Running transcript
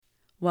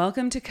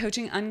Welcome to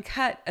Coaching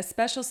Uncut, a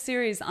special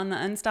series on the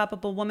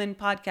Unstoppable Woman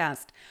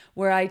podcast,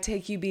 where I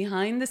take you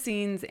behind the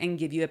scenes and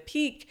give you a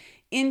peek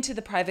into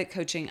the private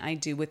coaching I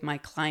do with my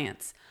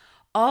clients.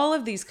 All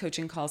of these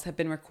coaching calls have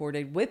been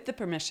recorded with the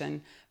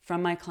permission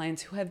from my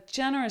clients who have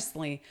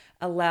generously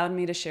allowed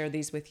me to share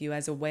these with you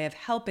as a way of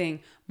helping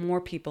more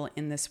people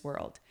in this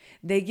world.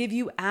 They give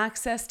you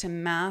access to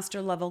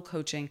master level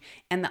coaching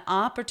and the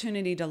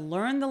opportunity to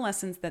learn the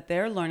lessons that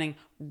they're learning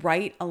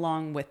right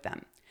along with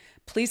them.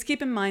 Please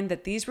keep in mind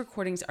that these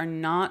recordings are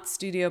not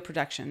studio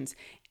productions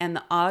and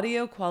the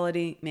audio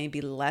quality may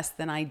be less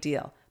than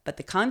ideal, but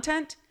the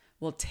content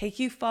will take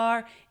you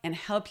far and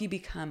help you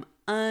become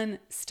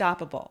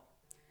unstoppable.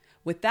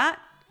 With that,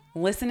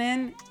 listen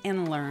in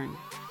and learn.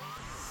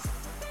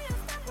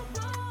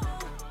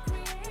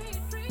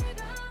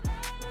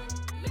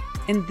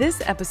 In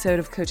this episode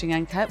of Coaching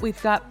Uncut,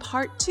 we've got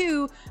part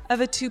 2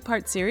 of a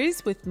 2-part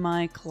series with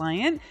my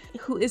client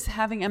who is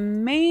having a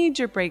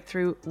major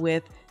breakthrough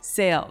with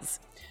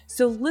sales.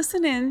 So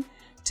listen in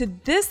to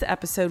this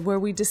episode where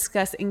we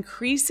discuss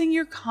increasing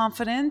your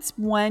confidence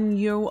when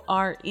you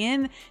are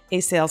in a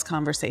sales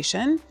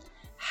conversation,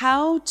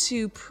 how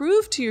to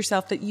prove to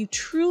yourself that you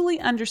truly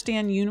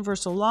understand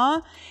universal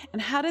law,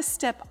 and how to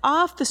step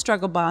off the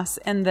struggle bus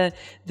and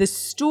the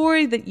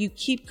story that you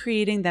keep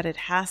creating that it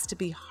has to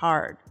be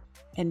hard.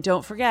 And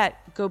don't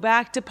forget, go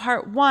back to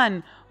part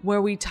 1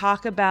 where we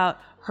talk about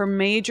her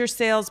major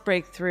sales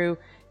breakthrough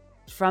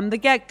from the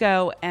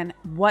get-go and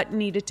what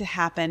needed to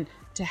happen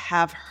to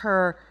have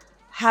her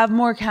have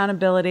more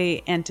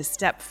accountability and to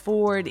step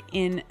forward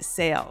in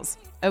sales.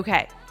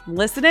 Okay,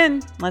 listen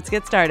in. Let's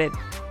get started.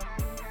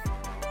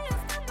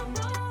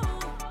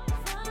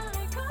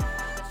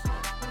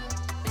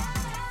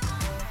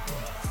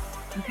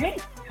 Okay,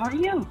 how are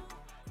you?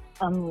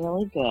 I'm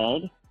really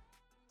good.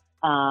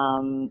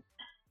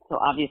 So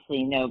obviously,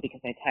 you know,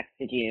 because I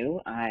texted you,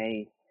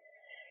 I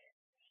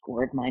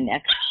scored my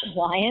next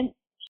client,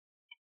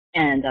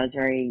 and I was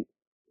very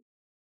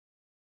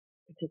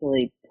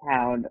particularly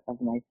proud of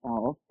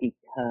myself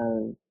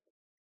because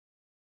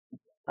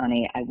it's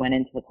funny, I went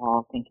into the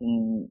call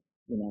thinking,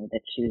 you know,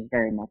 that she was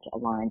very much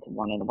aligned to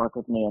wanting to work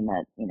with me and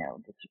that, you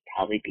know, this would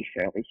probably be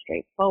fairly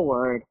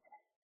straightforward.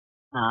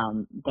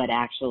 But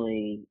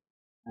actually,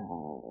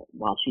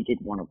 while she did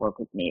want to work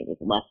with me, it was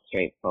less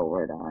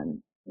straightforward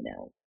on, you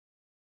know,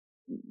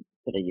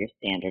 sort of your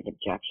standard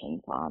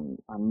objections on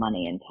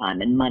money and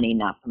time, and money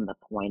not from the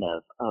point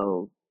of,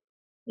 oh,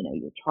 you know,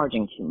 you're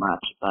charging too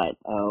much, but,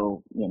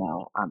 oh, you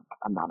know,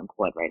 I'm not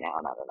employed right now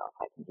and I don't know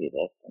if I can do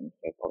this and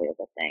there's all the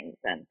other things.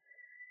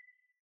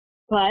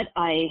 But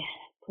I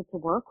put to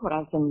work what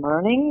I've been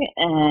learning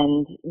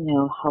and, you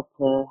know, help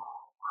to,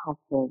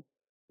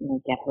 you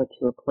know, get her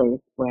to a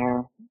place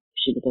where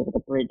she was able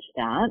to bridge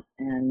that.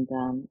 And,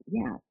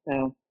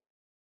 so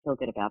feel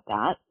good about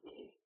that.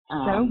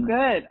 So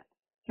good.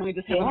 Can we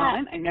just have a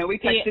moment? I know we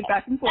texted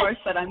back and forth,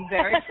 but I'm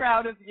very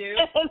proud of you.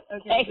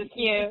 Okay, Thank this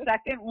you. is the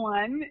second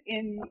one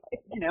in,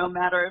 you know, a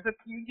matter of a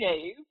few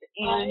days.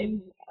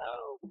 And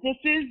this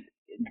is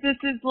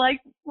like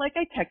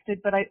I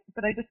texted, but I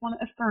just want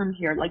to affirm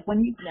here, like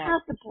when you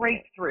have the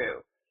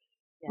breakthrough,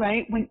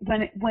 right?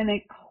 When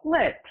it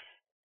clicks,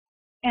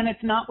 and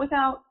it's not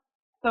without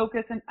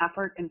focus and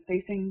effort and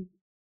facing,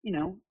 you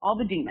know, all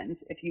the demons,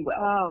 if you will.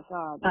 Oh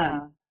God.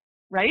 Yeah.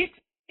 Right?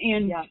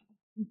 And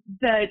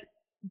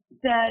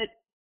that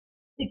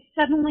it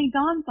suddenly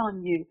dawns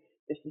on you,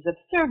 this is of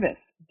service.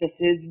 This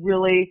is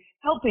really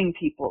helping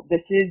people.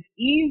 This is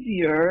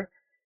easier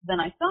than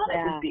I thought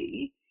it would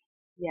be.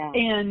 Yeah.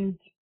 And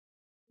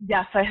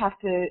yes, I have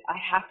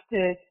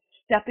to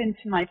step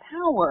into my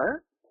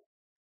power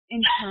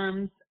in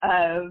terms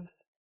of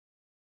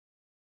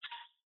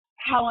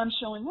how I'm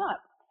showing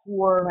up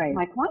for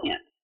my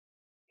clients.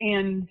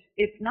 And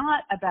it's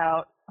not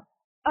about,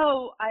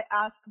 oh, I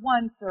asked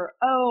once, or,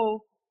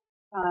 oh,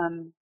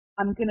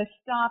 I'm going to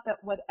stop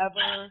at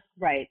whatever.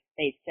 Right,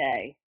 they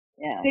say.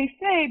 Yeah. They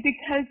say,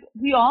 because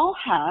we all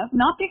have,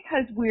 not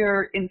because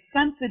we're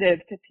insensitive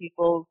to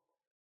people's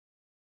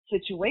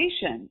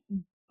situation,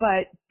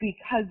 but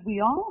because we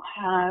all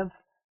have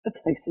the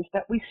places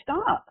that we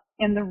stop.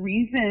 And the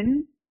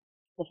reason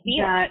the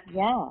fear.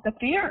 The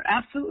fear,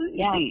 absolutely.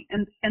 Yeah.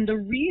 And the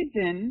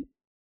reason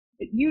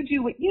that you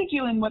do what you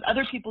do and what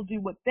other people do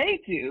what they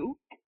do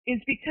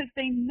is because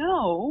they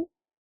know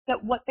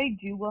that what they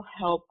do will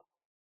help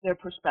their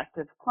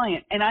prospective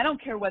client. And I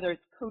don't care whether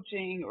it's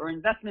coaching or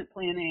investment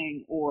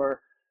planning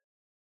or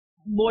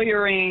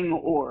lawyering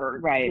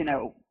or, you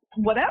know,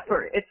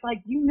 whatever. It's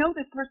like, you know,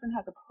 this person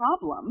has a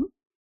problem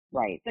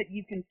that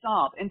you can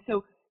solve. And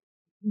so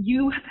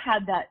you have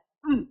had that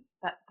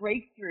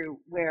breakthrough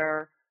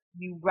where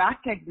you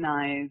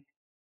recognize,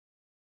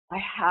 I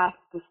have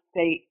to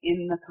stay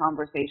in the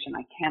conversation.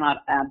 I cannot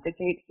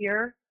abdicate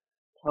here.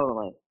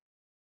 Totally.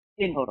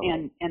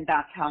 And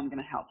that's how I'm going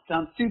to help. So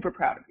I'm super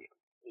proud of you.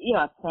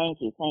 Yeah, thank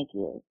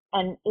you.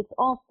 And it's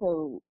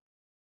also,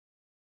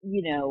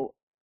 you know,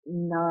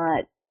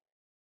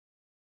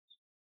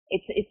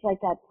 it's like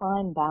that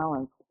fine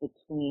balance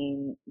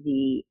between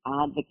the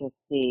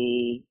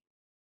advocacy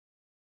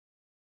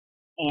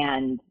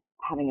and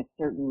having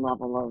a certain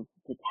level of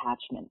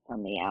detachment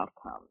from the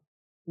outcome,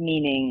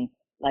 meaning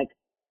like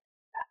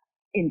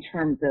in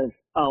terms of,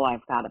 oh,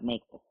 I've got to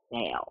make the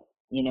sale.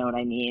 You know what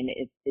I mean?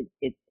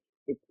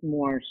 It's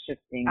more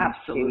shifting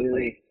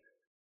Absolutely.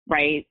 to,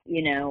 right?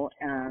 You know,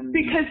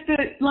 because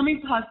let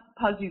me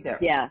pause you there.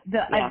 Yeah.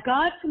 I've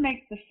got to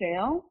make the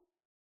sale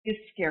is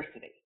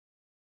scarcity.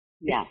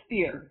 Yeah. It's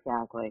fear.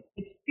 Exactly.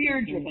 It's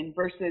fear driven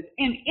versus,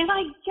 and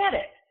I get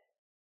it.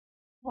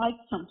 Like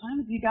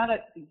sometimes you're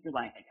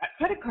like, I got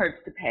credit cards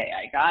to pay.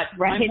 I got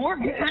my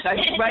mortgage,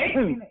 right?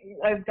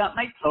 I've got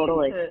my team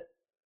to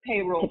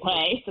payroll, to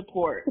pay,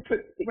 support,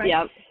 right?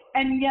 Yep.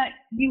 And yet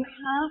you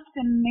have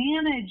to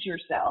manage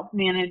yourself,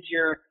 manage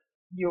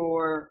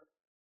your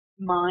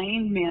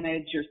mind,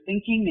 manage your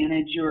thinking,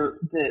 manage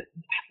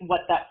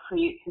what that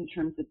creates in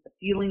terms of the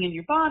feeling in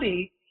your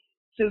body,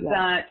 so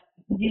that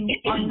you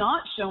are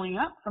not showing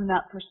up from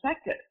that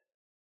perspective,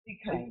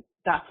 because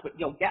that's what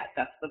you'll get.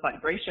 That's the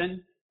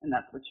vibration, and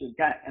that's what you'll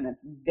get. And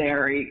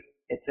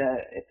it's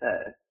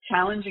a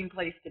challenging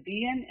place to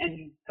be in, and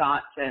you've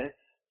got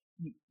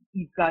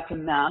to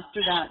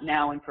master that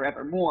now and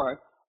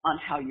forevermore on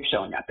how you're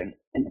showing up in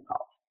the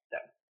calls. So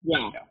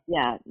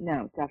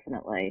no,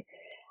 definitely.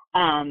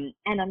 And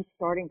I'm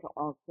starting to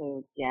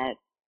also get,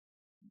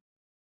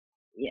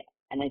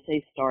 and I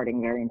say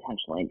starting very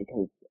intentionally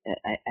because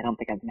I don't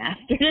think I've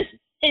mastered it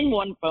in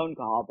one phone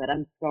call, but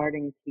I'm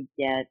starting to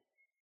get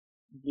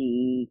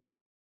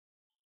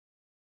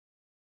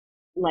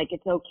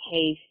it's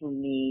okay for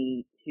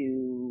me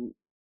to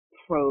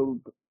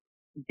probe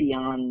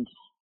beyond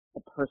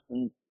the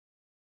person's,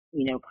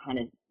 kind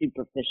of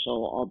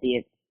superficial,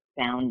 albeit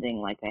sounding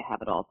like they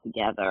have it all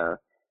together.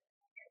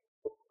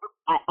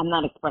 I'm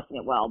not expressing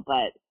it well,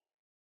 but,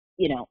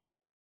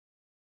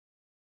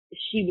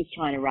 she was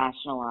trying to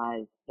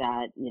rationalize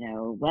that,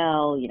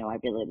 I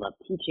really love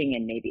teaching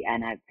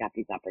and I've got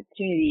these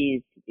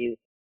opportunities to do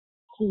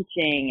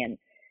teaching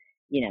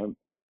and,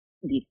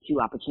 these two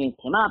opportunities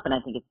came up and I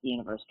think it's the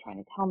universe trying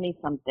to tell me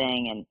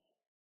something. And,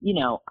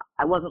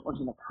 I wasn't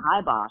looking to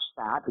kibosh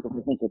that because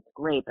I think it's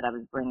great, but I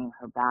was bringing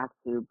her back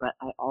to, but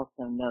I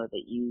also know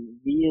that you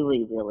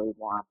really, really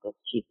want this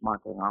chief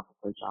marketing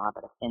officer job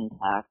at a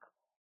fintech,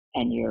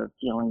 and you're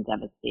feeling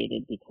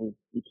devastated because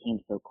you came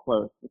so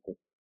close with this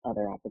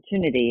other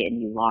opportunity and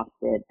you lost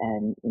it.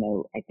 And,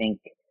 I think,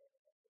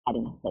 I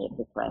didn't say it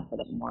this way, I said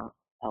it more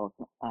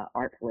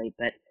artfully,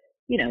 but,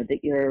 that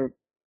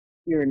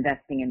you're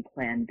investing in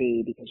plan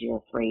B because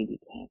you're afraid you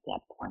can't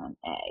get plan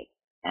A.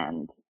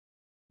 And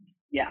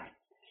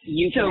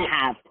you can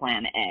have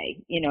plan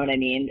A, you know what I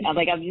mean?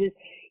 Like I'm just,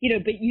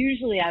 but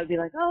usually I would be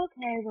like, oh,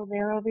 okay, well,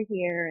 they're over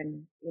here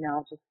and,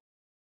 I'll just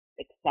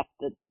accept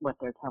that what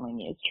they're telling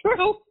me is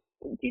true.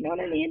 Do you know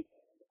what I mean?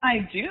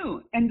 I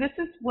do. And this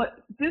is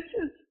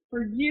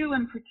for you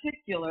in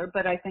particular,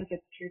 but I think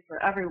it's true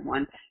for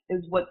everyone,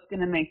 is what's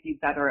going to make you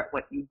better at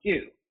what you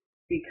do.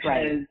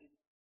 Because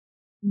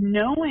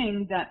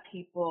knowing that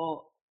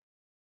people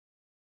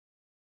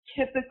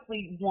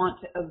typically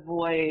want to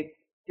avoid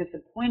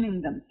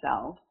disappointing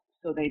themselves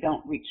so they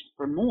don't reach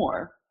for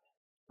more,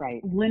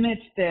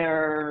 limits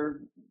their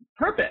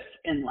purpose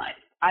in life.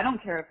 I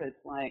don't care if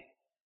it's like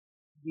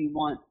you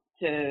want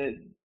to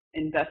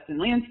invest in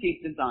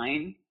landscape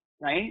design,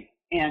 right?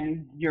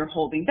 And you're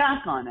holding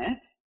back on it.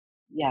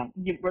 Yeah.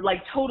 We're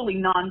like totally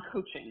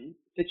non-coaching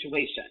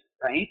situation,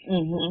 right?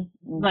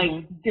 Mm-hmm. Mm-hmm.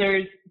 Like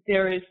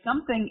there is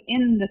something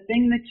in the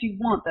thing that you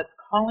want that's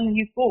calling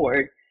you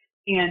forward.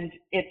 And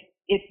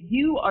if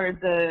you are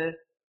the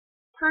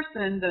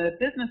person, the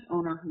business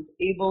owner who's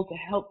able to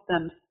help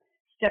them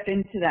step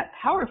into that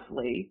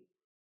powerfully,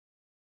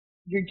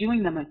 you're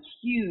doing them a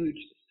huge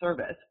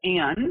service.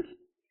 And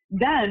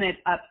then it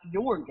ups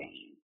your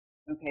game.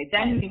 Okay.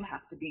 Then you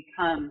have to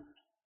become,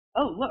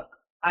 oh, look,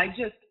 I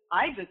just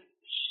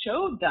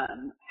showed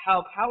them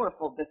how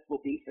powerful this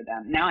will be for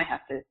them. Now I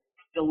have to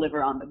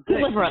deliver on the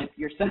good. If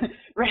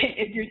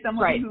you're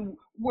someone who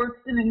works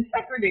in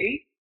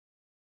integrity,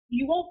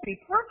 you won't be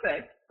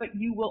perfect, but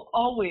you will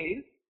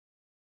always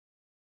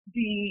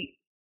be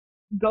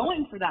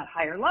going for that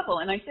higher level.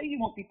 And I say you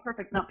won't be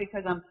perfect, not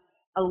because I'm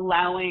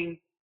allowing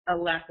a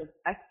lack of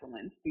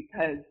excellence,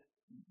 because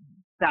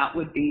that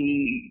would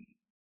be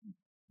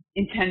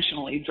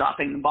intentionally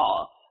dropping the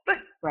ball. But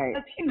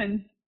as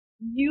humans,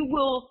 you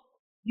will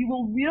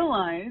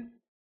realize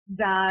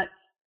that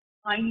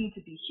I need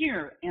to be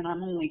here and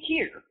I'm only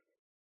here.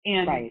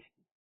 And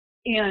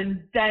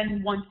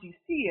then once you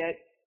see it,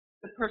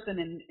 the person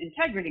in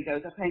integrity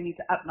goes, okay, I need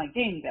to up my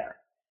game there.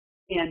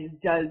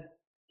 And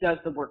does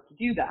the work to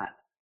do that.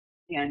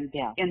 And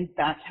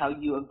that's how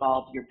you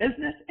evolve your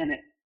business, and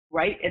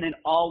it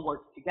all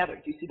works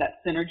together. Do you see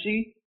that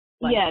synergy?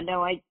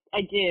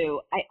 I do.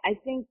 I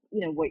think,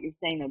 what you're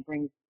saying though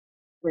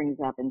brings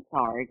up, and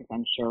sorry, because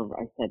I'm sure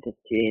I said this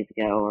 2 days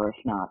ago, or if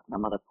not,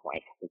 some other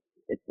point,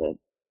 it's a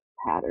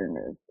pattern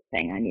or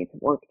thing I need to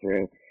work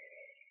through.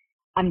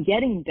 I'm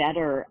getting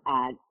better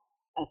at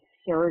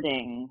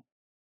asserting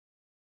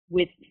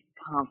with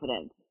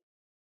confidence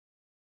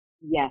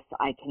yes,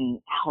 I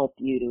can help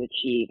you to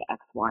achieve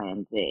X, Y,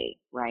 and Z,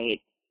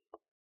 right?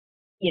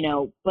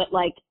 But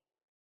like,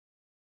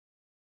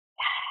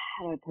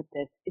 how do I put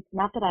this? It's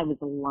not that I was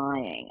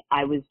lying.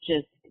 I was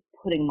just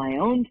putting my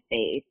own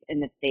faith in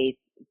the faith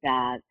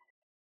that,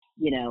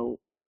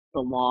 the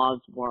laws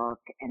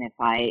work, and if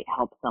I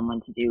help someone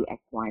to do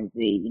X, Y, and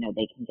Z,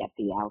 they can get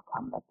the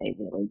outcome that they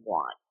really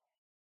want.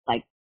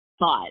 Like,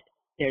 but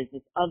there's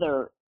this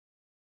other,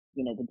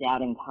 the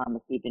doubting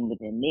Thomas even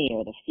within me,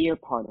 or the fear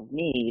part of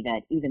me,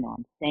 that even though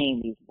I'm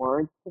saying these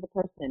words to the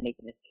person and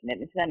making this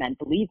commitment to them, and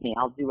believe me,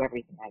 I'll do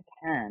everything I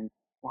can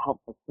to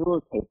help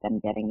facilitate them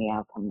getting the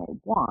outcome they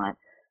want.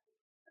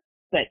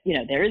 But,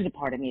 there is a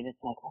part of me that's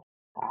like, oh,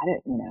 got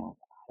it,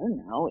 I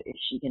don't know, is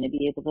she going to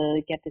be able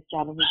to get this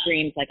job of her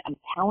dreams? Like, I'm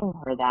telling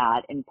her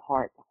that in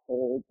part to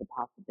hold the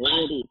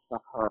possibility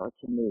for her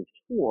to move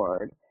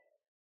toward,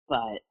 but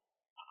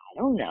I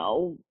don't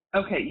know.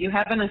 Okay, you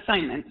have an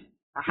assignment.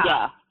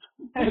 Aha.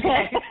 Yeah.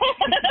 Okay.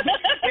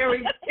 Here we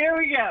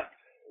go.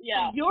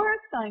 Yeah. So your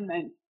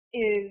assignment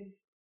is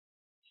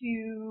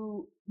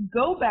to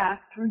go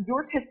back through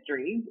your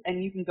history,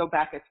 and you can go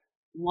back as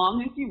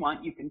long as you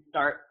want. You can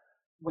start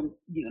when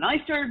you and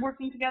I started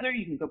working together.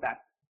 You can go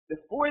back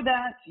before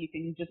that. You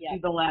can just do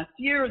the last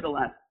year or the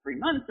last 3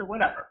 months or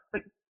whatever.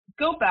 But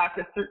go back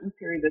a certain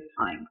period of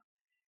time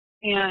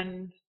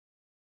and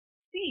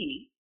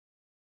see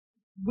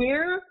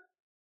where,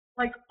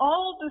 like,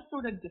 all the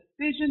sort of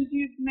decisions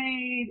you've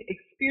made,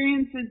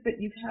 experiences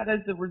that you've had as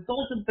a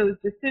result of those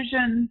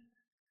decisions,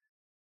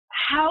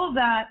 how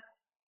that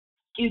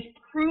is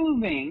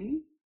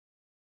proving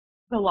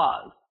the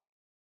laws.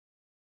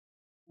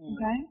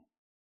 Okay?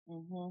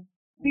 Mm-hmm.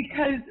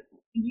 Because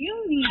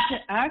you need to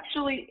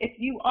actually, if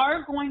you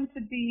are going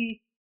to be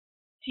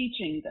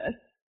teaching this,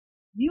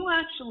 you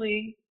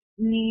actually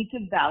need to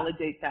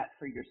validate that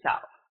for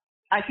yourself.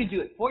 I could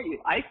do it for you.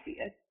 I see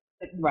it.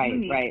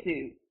 But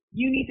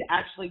you need to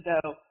actually go,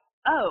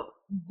 oh,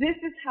 this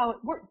is how it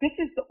works. This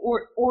is the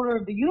order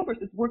of the universe.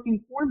 It's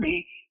working for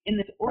me in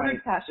this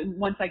ordered fashion.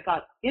 Once I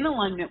got in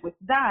alignment with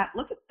that,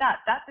 look at that.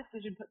 That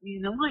decision put me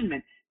in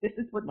alignment. This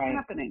is what's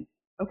happening.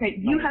 Okay,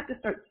 you have to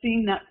start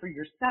seeing that for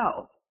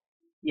yourself.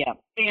 Yeah.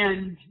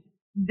 And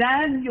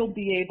then you'll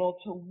be able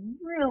to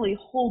really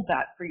hold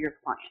that for your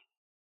client.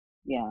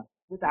 Yeah.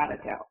 Without a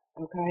doubt.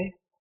 Okay?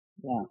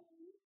 Yeah.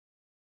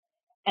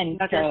 And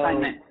that's so, your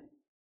assignment.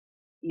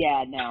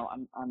 Yeah, no,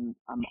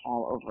 I'm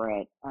all over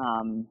it.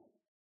 And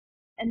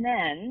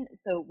then,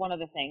 so one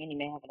other thing, and you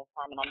may have an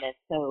assignment on this.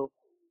 So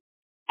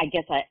I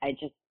guess I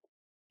just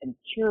am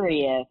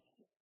curious,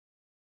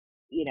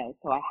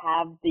 so I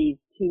have these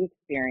two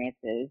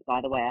experiences.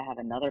 By the way, I have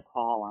another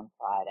call on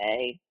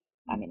Friday.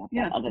 I mean, I've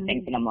got other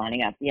things that I'm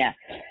lining up. Yeah.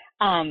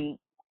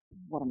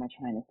 What am I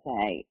trying to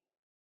say?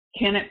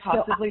 Can it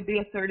possibly be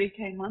a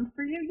 30K month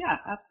for you? Yeah,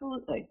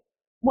 absolutely.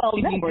 Well,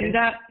 Can you do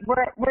that?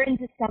 We're in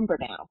December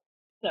now.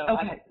 So,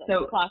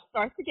 so the clock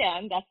starts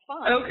again. That's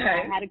fine. Okay.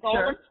 I had a goal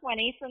of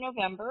 20 for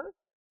November.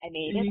 I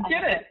made it. You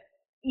did it.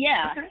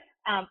 Yeah. Okay.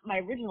 My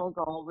original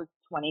goal was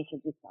 20 for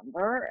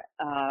December.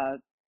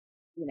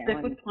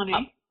 Stick with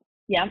 20.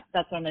 Yeah,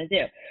 that's what I'm going to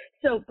do.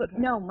 So, but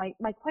no, my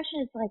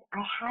question is, like,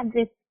 I had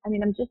this, I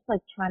mean, I'm just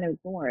like trying to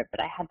ignore it, but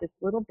I had this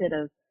little bit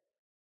of,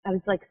 I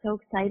was like so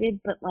excited,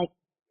 but like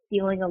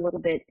feeling a little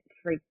bit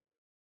freaked.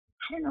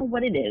 I don't know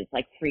what it is,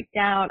 like freaked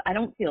out. I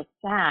don't feel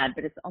sad,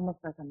 but it's almost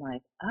like I'm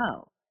like,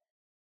 oh,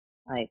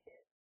 like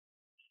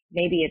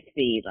maybe it's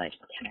the, like,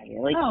 can I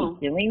really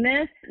keep doing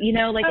this? Like,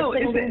 it's like a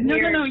little weird.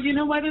 No, you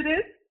know what it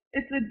is?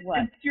 It's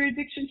your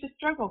addiction to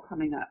struggle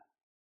coming up.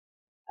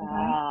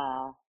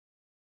 Yeah.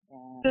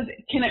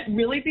 Can it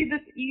really be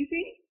this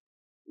easy?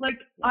 Like,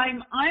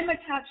 I'm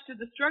attached to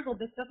the struggle.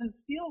 This doesn't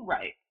feel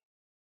right.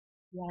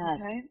 Yeah.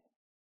 Okay.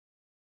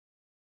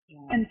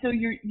 Yeah. And so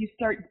you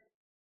start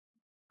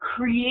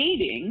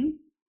creating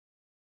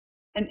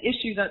an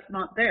issue that's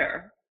not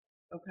there.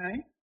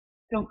 Okay.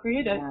 Don't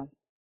create it. Yeah.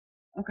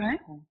 Okay.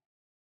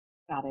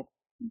 Got it.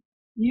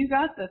 You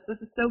got this. This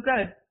is so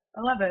good.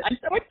 I love it. I'm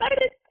so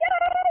excited.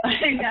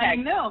 I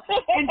know.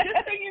 And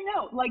just so you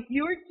know, like,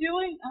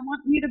 I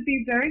want you to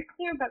be very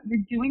clear about, you're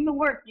doing the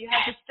work. You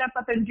have to step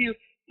up and do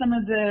some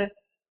of the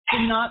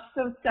not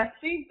so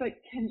sexy, but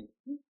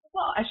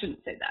I shouldn't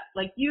say that.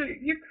 Like, you're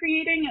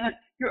creating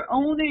you're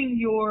owning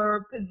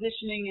your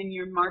positioning and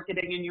your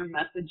marketing and your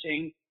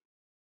messaging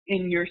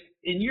in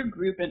your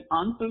group and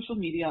on social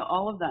media,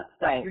 all of that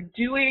stuff. Right. You're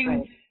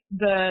doing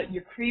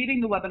you're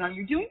creating the webinar.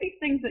 You're doing these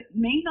things that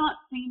may not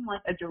seem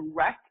like a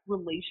direct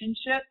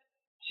relationship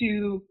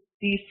to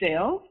these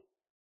sales,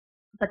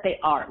 but they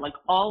are, like,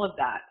 all of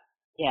that.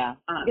 Yeah.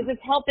 Because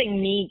it's helping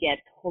me get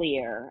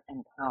clear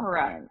and confident.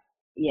 Correct.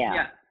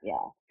 Yeah.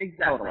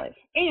 Exactly. Totally.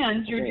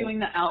 And you're doing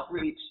the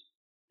outreach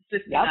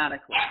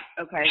systematically.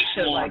 Yep. Okay.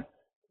 So like,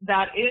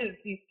 that is,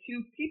 these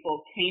two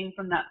people came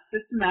from that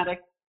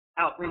systematic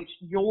outreach,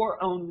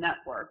 your own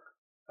network.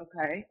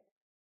 Okay.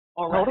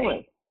 Already.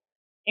 Totally.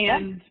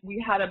 And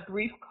we had a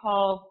brief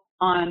call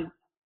on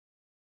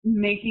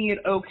making it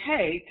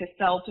okay to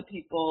sell to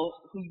people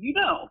who you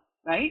know,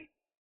 right?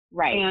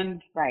 Right.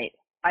 And right.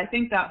 I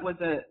think that was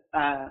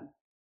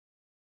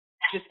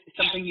just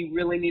something you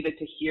really needed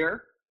to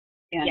hear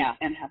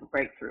and have a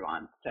breakthrough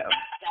on. So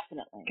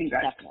definitely.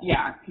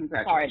 Yeah,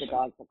 congratulations. Sorry, the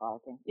dogs are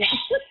barking. Yeah.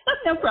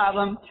 No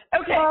problem.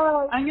 Okay,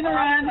 I'm gonna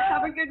run.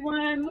 Have a good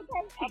one.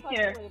 Okay, Take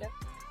care. Later.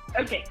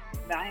 Okay,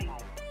 bye.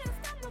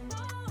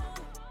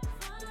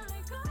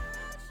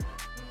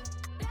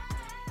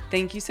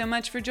 Thank you so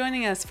much for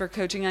joining us for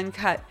Coaching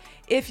Uncut.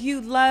 If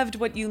you loved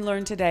what you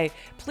learned today,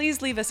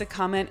 please leave us a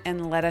comment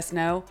and let us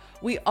know.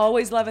 We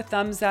always love a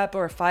thumbs up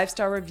or a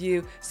 5-star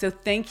review, so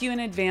thank you in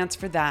advance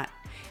for that.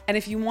 And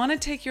if you want to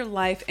take your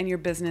life and your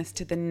business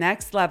to the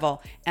next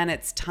level and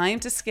it's time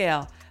to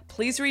scale,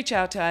 please reach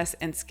out to us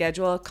and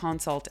schedule a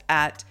consult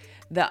at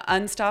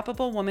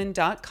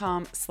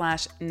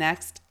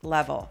theunstoppablewoman.com/next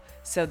level.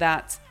 So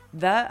that's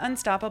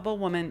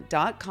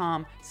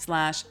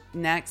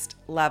theunstoppablewoman.com/next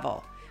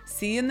level.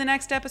 See you in the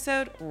next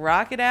episode.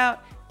 Rock it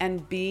out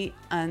and be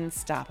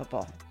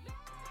unstoppable.